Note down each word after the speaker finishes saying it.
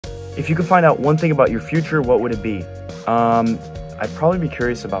If you could find out one thing about your future, what would it be? I'd probably be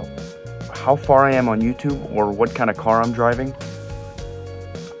curious about how far I am on YouTube or what kind of car I'm driving.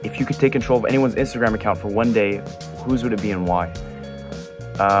 If you could take control of anyone's Instagram account for one day, whose would it be and why?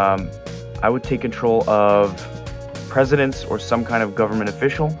 I would take control of presidents or some kind of government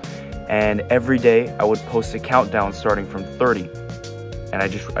official, and every day I would post a countdown starting from 30, and I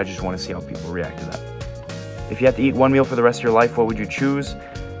just want to see how people react to that. If you had to eat one meal for the rest of your life, what would you choose?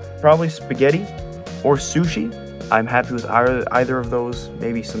 Probably spaghetti or sushi. I'm happy with either of those,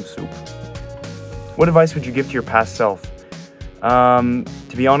 maybe some soup. What advice would you give to your past self? To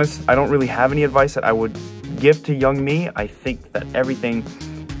be honest, I don't really have any advice that I would give to young me. I think that everything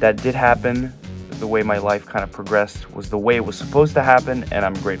that did happen, the way my life kind of progressed, was the way it was supposed to happen, and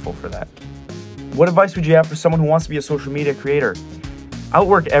I'm grateful for that. What advice would you have for someone who wants to be a social media creator?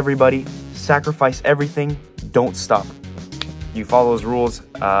 Outwork everybody, sacrifice everything, don't stop. You follow those rules.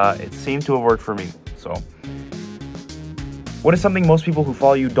 It seemed to have worked for me. So, what is something most people who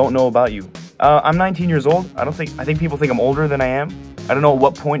follow you don't know about you? I'm 19 years old. I think people think I'm older than I am. I don't know at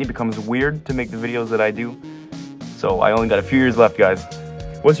what point it becomes weird to make the videos that I do. So I only got a few years left, guys.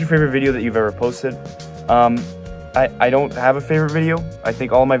 What's your favorite video that you've ever posted? I don't have a favorite video. I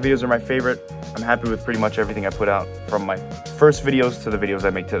think all my videos are my favorite. I'm happy with pretty much everything I put out, from my first videos to the videos I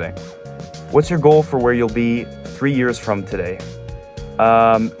make today. What's your goal for where you'll be 3 years from today?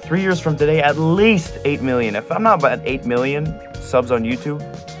 3 years from today, at least 8 million. If I'm not at 8 million subs on YouTube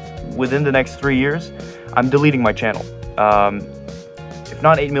within the next 3 years, I'm deleting my channel. If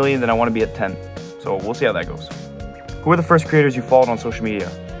not 8 million, then I want to be at 10. So we'll see how that goes. Who were the first creators you followed on social media?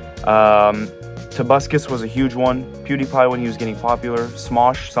 Tobuscus was a huge one. PewDiePie when he was getting popular.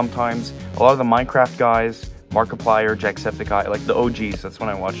 Smosh sometimes. A lot of the Minecraft guys. Markiplier, Jacksepticeye, like the OGs. That's when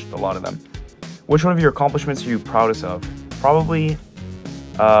I watched a lot of them. Which one of your accomplishments are you proudest of? Probably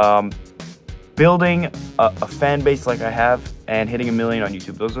building a fan base like I have and hitting 1 million on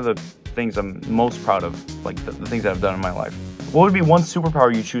YouTube. Those are the things I'm most proud of, like the things that I've done in my life. What would be one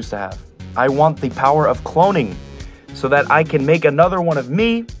superpower you choose to have? I want the power of cloning, so that I can make another one of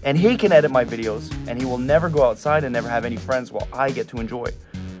me and he can edit my videos and he will never go outside and never have any friends while I get to enjoy.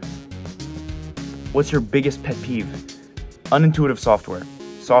 What's your biggest pet peeve? Unintuitive software.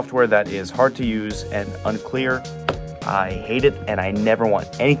 Software that is hard to use and unclear. I hate it and I never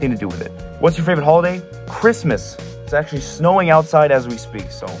want anything to do with it. What's your favorite holiday? Christmas. It's actually snowing outside as we speak,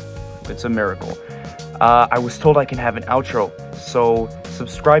 so it's a miracle. I was told I can have an outro, so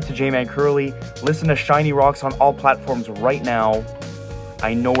subscribe to J-Man Curly. Listen to Shiny Rocks on all platforms right now.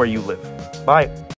 I know where you live. Bye.